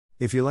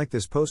If you like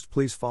this post,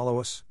 please follow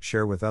us,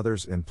 share with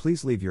others, and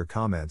please leave your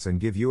comments and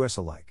give us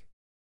a like.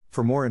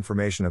 For more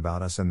information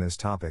about us and this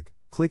topic,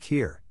 click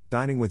here,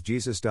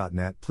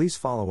 diningwithjesus.net. Please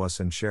follow us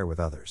and share with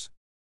others.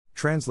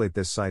 Translate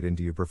this site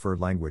into your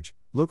preferred language.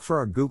 Look for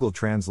our Google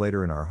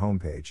Translator in our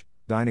homepage,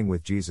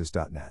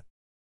 diningwithjesus.net.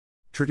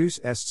 Traduce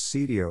este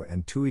sitio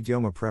en tu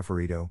idioma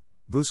preferido.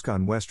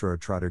 Busca nuestro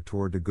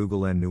traductor de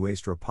Google en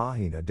nuestra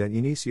página de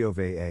inicio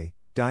va,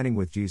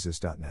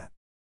 diningwithjesus.net.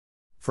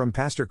 From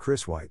Pastor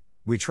Chris White,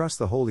 we trust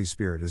the Holy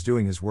Spirit is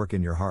doing His work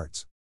in your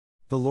hearts.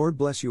 The Lord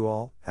bless you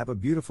all. Have a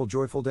beautiful,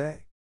 joyful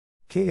day.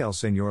 Que el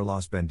Señor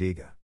los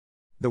bendiga.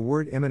 The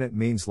word imminent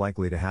means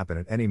likely to happen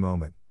at any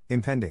moment,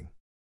 impending.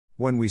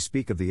 When we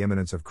speak of the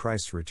imminence of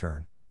Christ's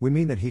return, we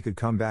mean that He could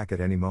come back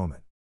at any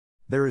moment.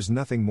 There is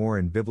nothing more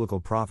in biblical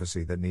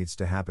prophecy that needs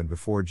to happen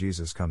before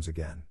Jesus comes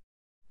again.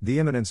 The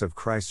imminence of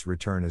Christ's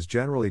return is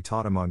generally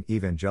taught among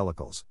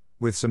evangelicals,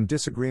 with some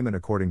disagreement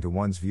according to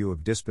one's view of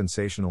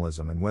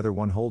dispensationalism and whether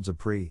one holds a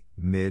pre,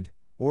 mid,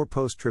 or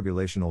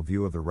post-tribulational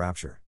view of the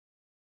rapture.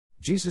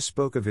 Jesus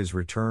spoke of His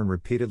return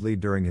repeatedly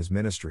during His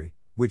ministry,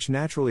 which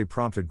naturally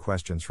prompted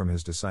questions from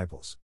His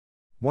disciples.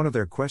 One of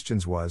their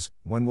questions was,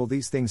 "When will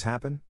these things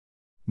happen?"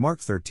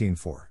 Mark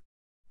 13:4.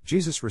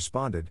 Jesus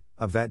responded,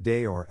 "Of that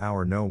day or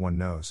hour no one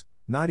knows,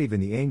 not even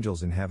the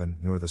angels in heaven,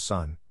 nor the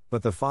Son,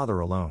 but the Father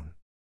alone.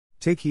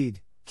 Take heed,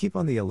 keep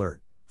on the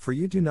alert, for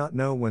you do not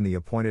know when the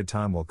appointed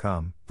time will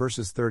come."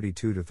 Verses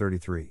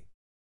 32-33.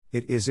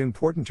 It is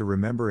important to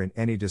remember in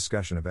any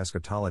discussion of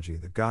eschatology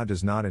that God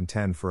does not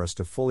intend for us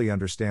to fully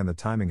understand the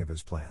timing of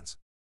His plans.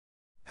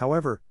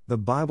 However, the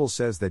Bible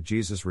says that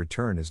Jesus'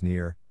 return is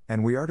near,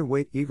 and we are to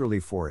wait eagerly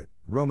for it.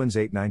 Romans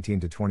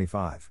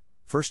 8:19-25,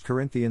 1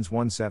 Corinthians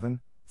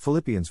 1:7,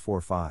 Philippians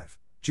 4:5,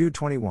 Jude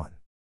 21.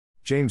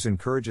 James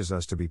encourages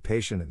us to be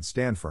patient and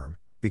stand firm,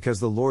 because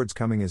the Lord's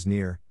coming is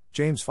near.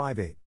 James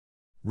 5:8.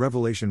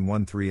 Revelation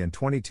 1:3 and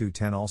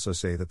 22:10 also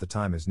say that the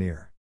time is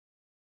near.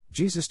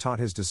 Jesus taught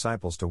His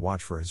disciples to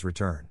watch for His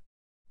return.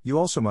 You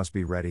also must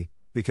be ready,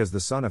 because the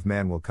Son of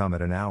Man will come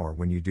at an hour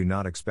when you do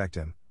not expect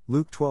Him.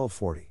 Luke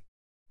 12:40.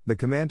 The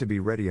command to be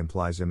ready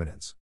implies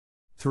imminence.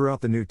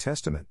 Throughout the New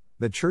Testament,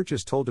 the church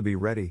is told to be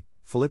ready.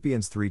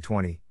 Philippians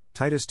 3:20,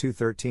 Titus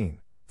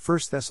 2:13,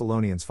 1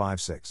 Thessalonians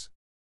 5:6.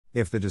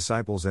 If the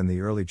disciples and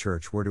the early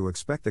church were to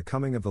expect the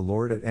coming of the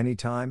Lord at any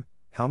time,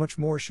 how much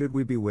more should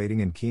we be waiting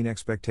in keen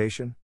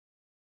expectation?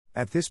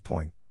 At this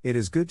point, it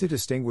is good to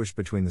distinguish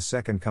between the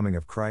second coming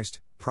of Christ,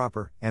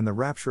 proper, and the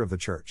rapture of the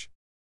church.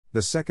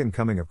 The second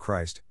coming of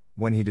Christ,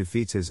 when He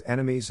defeats His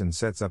enemies and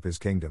sets up His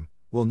kingdom,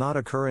 will not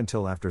occur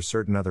until after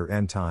certain other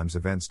end times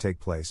events take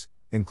place,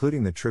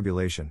 including the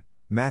tribulation,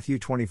 Matthew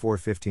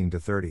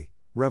 24:15-30,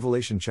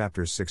 Revelation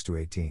chapters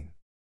 6-18.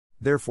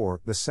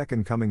 Therefore, the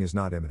second coming is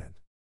not imminent.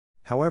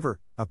 However,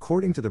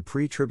 according to the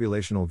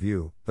pre-tribulational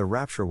view, the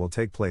rapture will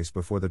take place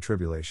before the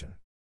tribulation.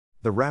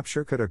 The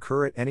rapture could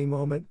occur at any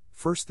moment,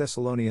 1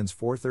 Thessalonians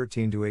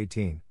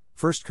 4:13-18,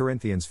 1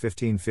 Corinthians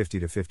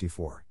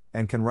 15:50-54,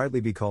 and can rightly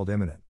be called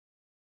imminent.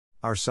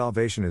 Our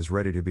salvation is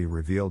ready to be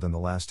revealed in the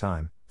last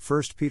time,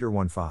 1 Peter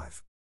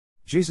 1:5.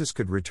 Jesus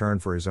could return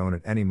for His own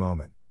at any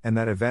moment, and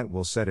that event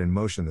will set in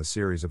motion the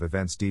series of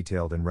events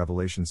detailed in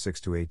Revelation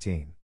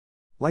 6-18.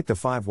 Like the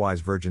 5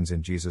 wise virgins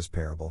in Jesus'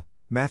 parable,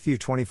 Matthew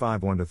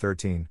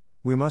 25:1-13,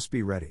 we must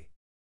be ready.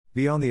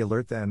 Be on the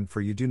alert then,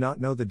 for you do not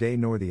know the day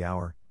nor the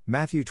hour.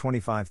 Matthew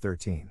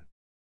 25:13.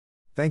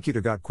 Thank you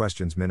to Got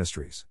Questions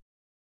Ministries.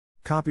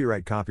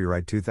 Copyright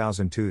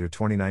 2002 to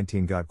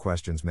 2019 Got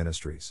Questions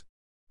Ministries.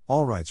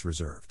 All rights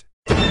reserved.